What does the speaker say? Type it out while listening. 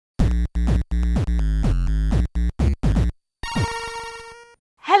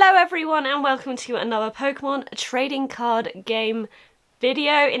everyone and welcome to another Pokemon trading card game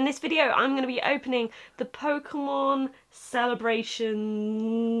video. In this video I'm going to be opening the Pokemon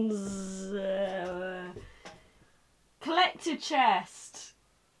Celebrations collector chest.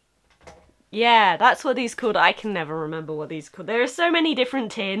 Yeah, that's what these are called. I can never remember what these are called. There are so many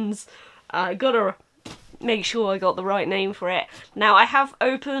different tins. Gotta make sure I got the right name for it. Now I have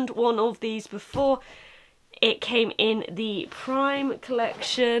opened one of these before. It came in the Prime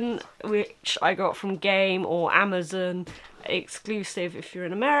collection, which I got from Game or Amazon, exclusive if you're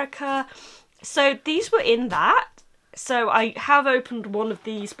in America. So these were in that. So I have opened one of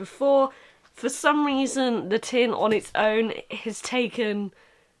these before. For some reason, the tin on its own has taken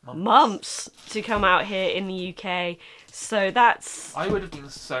months to come out here in the UK. So that's... I would have been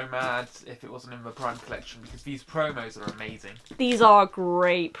so mad if it wasn't in the Prime collection because these promos are amazing. These are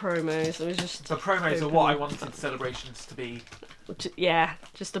great promos. It was just the promos are what I wanted Celebrations to be. Yeah,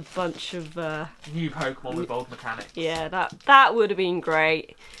 just a bunch of new Pokemon with old mechanics. Yeah, that would have been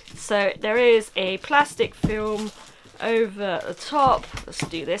great. So there is a plastic film over the top. Let's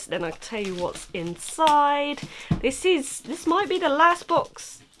do this, then I'll tell you what's inside. This might be the last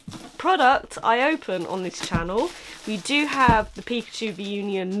box product I open on this channel. We do have the Pikachu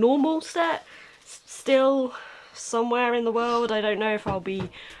V-Union normal set still somewhere in the world. I don't know if I'll be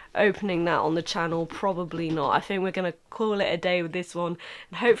opening that on the channel, probably not. I think we're gonna call it a day with this one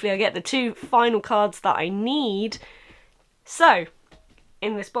and hopefully I get the two final cards that I need. So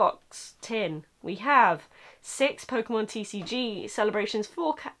in this box tin we have 6 Pokemon TCG Celebrations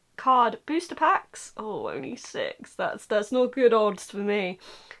 4 card booster packs. Oh, only 6. That's not good odds for me.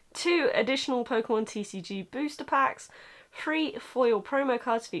 2 additional Pokemon TCG booster packs, 3 foil promo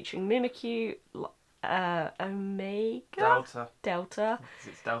cards featuring Mimikyu, Omega? Delta. Because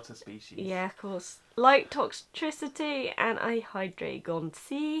it's Delta species. Yeah, of course. Light Toxtricity and a Hydreigon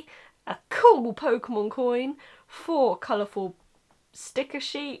C, a cool Pokemon coin, 4 colourful sticker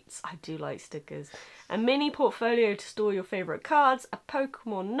sheets, I do like stickers, a mini portfolio to store your favourite cards, a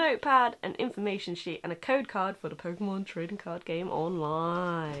Pokemon notepad, an information sheet and a code card for the Pokemon trading card game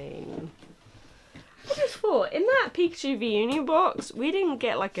online. I just thought, in that Pikachu V-Union box, we didn't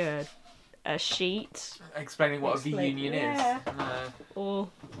get like a sheet explaining what a V-Union is. No. Or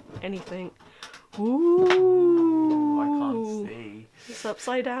anything. Ooh, I can't see. It's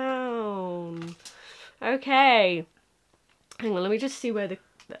upside down. Okay. Hang on, let me just see where the...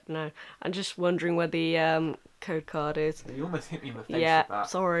 No, I'm just wondering where the code card is. You almost hit me in the face yeah, with that.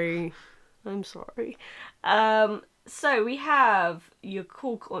 Sorry. I'm sorry. So we have your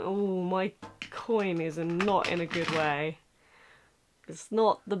cool coin. Oh, my coin is not in a good way. It's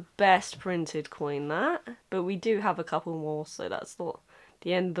not the best printed coin, that. But we do have a couple more, so that's not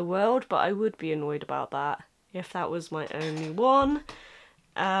the end of the world. But I would be annoyed about that if that was my only one.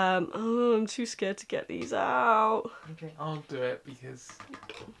 Oh, I'm too scared to get these out. Okay, I'll do it because...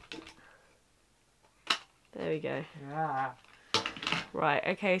 There we go. Yeah. Right,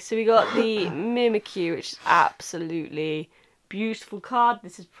 okay, so we got the Mimikyu, which is absolutely beautiful card.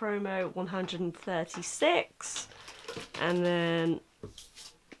 This is promo 136. And then...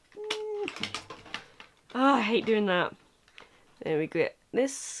 Oh, I hate doing that. There we go.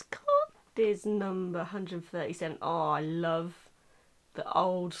 This card is number 137. Oh, I love the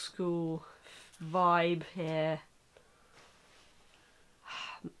old school vibe here.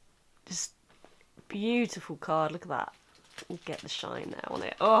 Just beautiful card. Look at that. Get the shine there on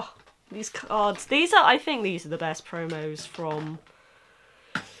it. Oh, these cards. I think these are the best promos from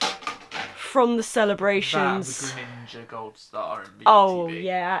the Celebrations. That, the Greninja Gold Star and BTV. Oh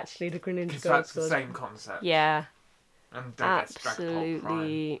yeah, actually the Greninja Gold Star. That's the same concept. Yeah. And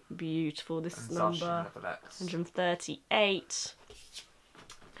absolutely beautiful. This is number 138.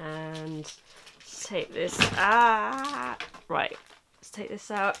 And let's take this. Right. Let's take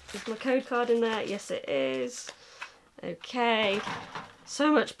this out. Is my code card in there? Yes, it is. Okay.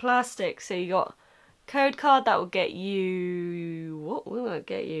 So much plastic. So you got code card that will get you. What will that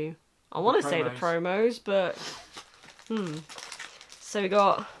get you? I want to say the promos, but So we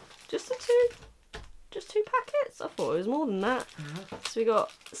got just two packets. I thought it was more than that. So we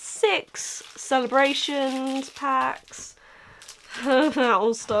got 6 Celebrations packs.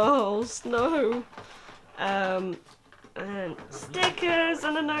 All stars, no. And stickers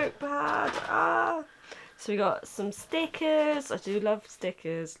and a notepad. So we got some stickers. I do love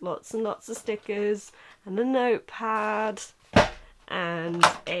stickers. Lots and lots of stickers. And a notepad. And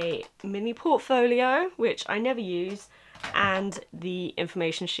a mini portfolio, which I never use. And the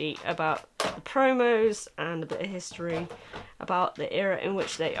information sheet about the promos and a bit of history about the era in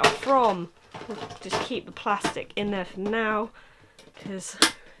which they are from. We'll just keep the plastic in there for now, because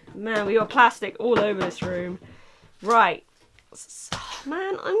Man, we got plastic all over this room. Right. Oh,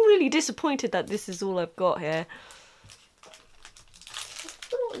 man, I'm really disappointed that this is all I've got here. I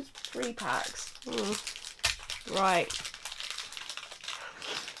thought it was 3 packs. Right.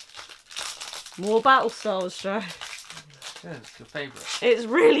 More Battle Styles, Joe. Yeah, it's your favourite. It's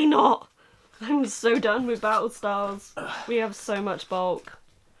really not. I'm so done with Battle Styles. We have so much bulk.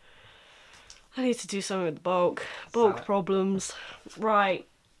 I need to do something with the bulk. Bulk problems. Right.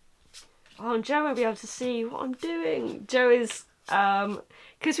 Oh, and Joe won't be able to see what I'm doing. Joe is,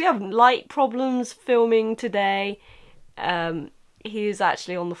 because we have light problems filming today, he is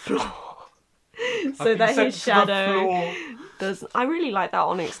actually on the floor. So that his shadow doesn't... I really like that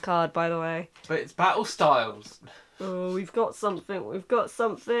Onyx card, by the way. But it's Battle Styles. Oh, we've got something. We've got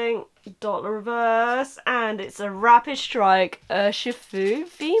something. Dot reverse. And it's a Rapid Strike Urshifu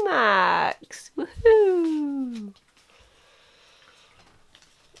VMAX. Woohoo!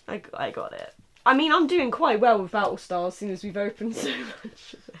 I got it. I mean, I'm doing quite well with Battle Styles, seeing as we've opened so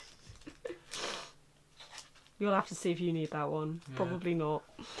much of it. You'll have to see if you need that one. Yeah. Probably not.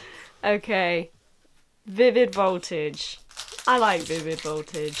 Okay. Vivid Voltage. I like Vivid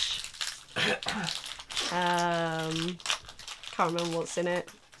Voltage. Can't remember what's in it.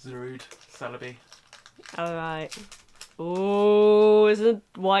 Zarude, Celebi. Alright. Oh, it's a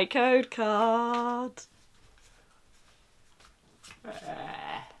white code card.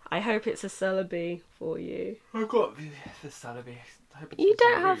 I hope it's a Celebi for you. I've got the Celebi. You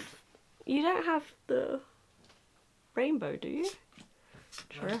don't have the rainbow, do you?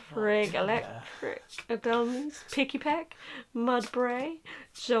 Terrific, Electric, Adams, Picky Peck, Mudbray,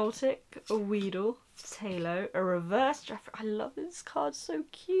 Joltik, a Weedle, Talo, a Reverse Jeffrey. I love this card, so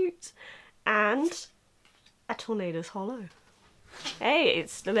cute. And a Tornadus Hollow. Hey,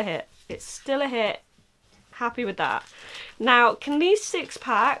 it's still a hit. It's still a hit. Happy with that. Now, can these 6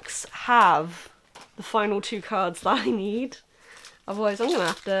 packs have the final 2 cards that I need? Otherwise, I'm going to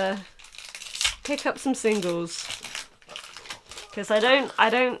have to pick up some singles. Because I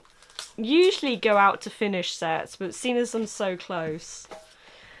don't usually go out to finish sets, but seeing as I'm so close.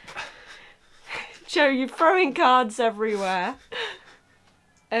 Joe, you're throwing cards everywhere.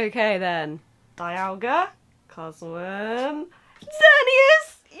 Okay then. Dialga, Cosworm,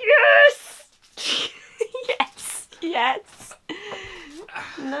 Xerneas! Yes! Yes! Yes!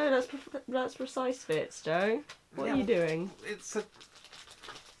 No, that's precise fits, Joe. What are you doing? It's a...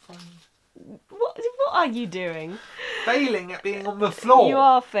 What are you doing? Failing at being on the floor. You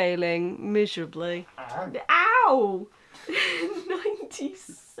are failing miserably. Ow!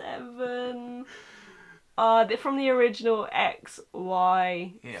 97. From the original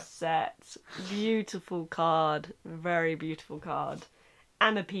XY set. Beautiful card. Very beautiful card.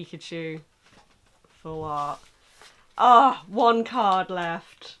 And a Pikachu. Full art. Ah, 1 card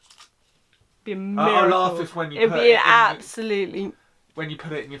left. Be a miracle. I'll laugh if when you It'd put be it absolutely... When you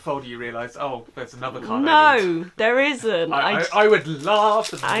put it in your folder, you realise, oh, there's another card. No, there isn't. I would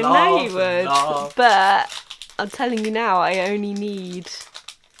laugh and laugh. I know you would, laugh. but I'm telling you now, I only need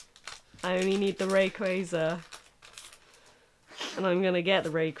the Rayquaza, and I'm gonna get the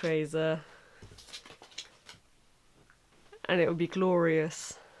Rayquaza, and it will be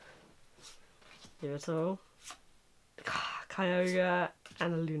glorious. Give it all. Kyogre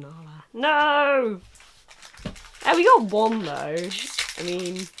and a Lunala. No. Oh, we got 1 though. I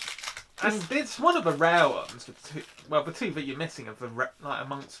mean, and it's one of the rare ones. The 2 that you're missing are like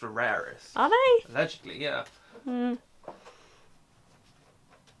amongst the rarest. Are they? Allegedly, yeah.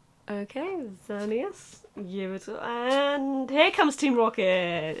 Okay, Xerneas, and here comes Team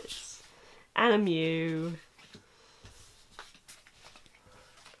Rockets and a Mew.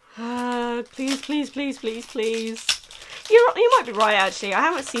 Please, please, please, please, please. You might be right actually. I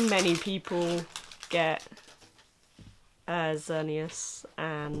haven't seen many people get Xerneas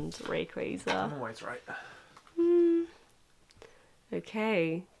and Rayquaza. I'm always right.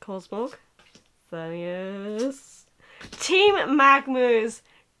 Okay, Cosmog, Xerneas, Team Magma's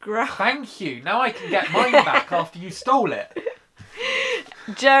Thank you. Now I can get mine back after you stole it.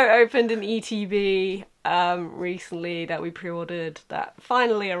 Joe opened an ETB recently that we pre-ordered that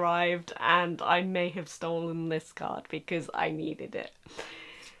finally arrived, and I may have stolen this card because I needed it.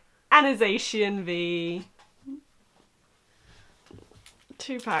 Anization V.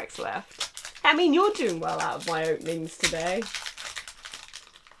 2 packs left. I mean, you're doing well out of my openings today.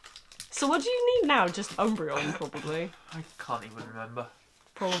 So what do you need now? Just Umbreon, probably. I can't even remember.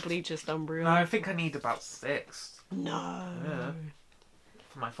 Probably just Umbreon. No, I think I need about 6. No. Yeah.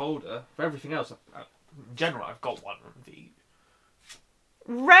 For my folder. For everything else, in general, I've got 1 of the...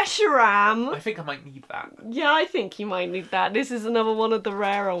 Reshiram. I think I might need that. Yeah, I think you might need that. This is another one of the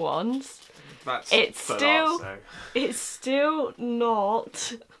rarer ones. It's still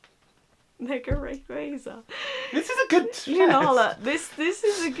not Mega Rayquaza. This is a good chest. Lunala, this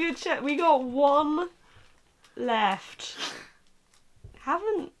is a good chest. We got one left.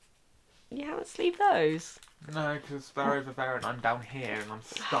 You haven't sleeved those? No, because they're over there and I'm down here and I'm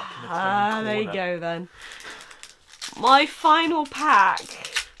stuck in the tiny corner. There you go then. My final pack.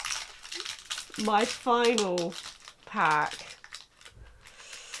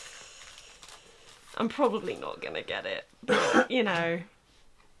 I'm probably not gonna get it, but you know.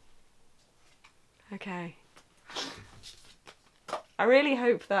 Okay. I really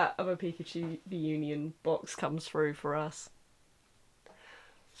hope that other Pikachu the Union box comes through for us.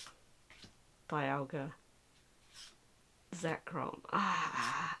 Dialga. Zekrom.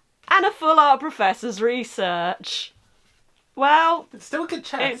 And a full art Professor's Research. Well, it's still a good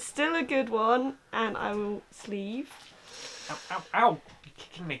chest. It's still a good one, and I will sleeve. Ow, ow, ow! You're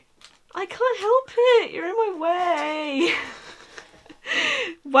kicking me. I can't help it. You're in my way.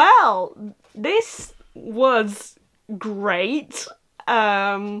 Well, this was great.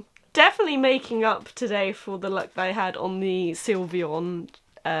 Definitely making up today for the luck that I had on the Sylveon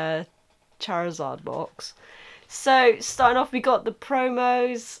Charizard box. So, starting off, we got the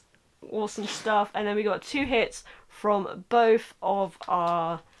promos, awesome stuff, and then we got 2 hits from both of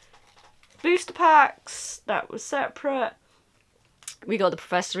our booster packs that was separate. We got the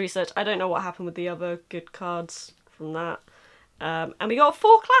Professor Research. I don't know what happened with the other good cards from that. And we got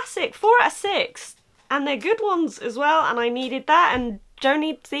 4 classic, 4 out of 6. And they're good ones as well, and I needed that, and Joe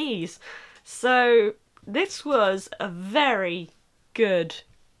needs these. So, this was a very good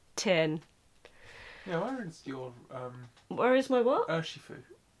tin. Yeah, where is your, Where is my what? Urshifu?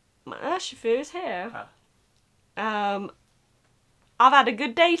 My Urshifu is here. I've had a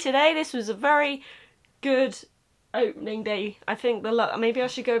good day today. This was a very good opening day. I think the luck. Maybe I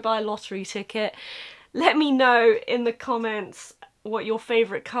should go buy a lottery ticket. Let me know in the comments what your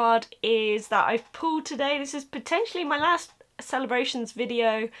favourite card is that I've pulled today. This is potentially my last celebrations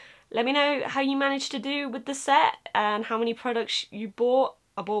video. Let me know how you managed to do with the set and how many products you bought.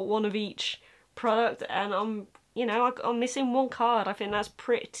 I bought one of each product, and I'm missing 1 card. I think that's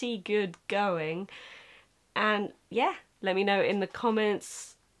pretty good going. And yeah, let me know in the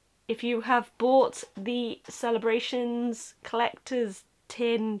comments if you have bought the celebrations collector's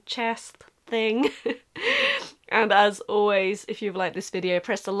tin chest thing. And as always, if you've liked this video,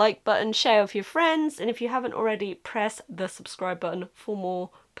 press the like button, share with your friends, and if you haven't already, press the subscribe button for more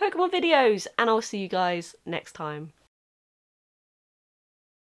Pokemon videos, and I'll see you guys next time.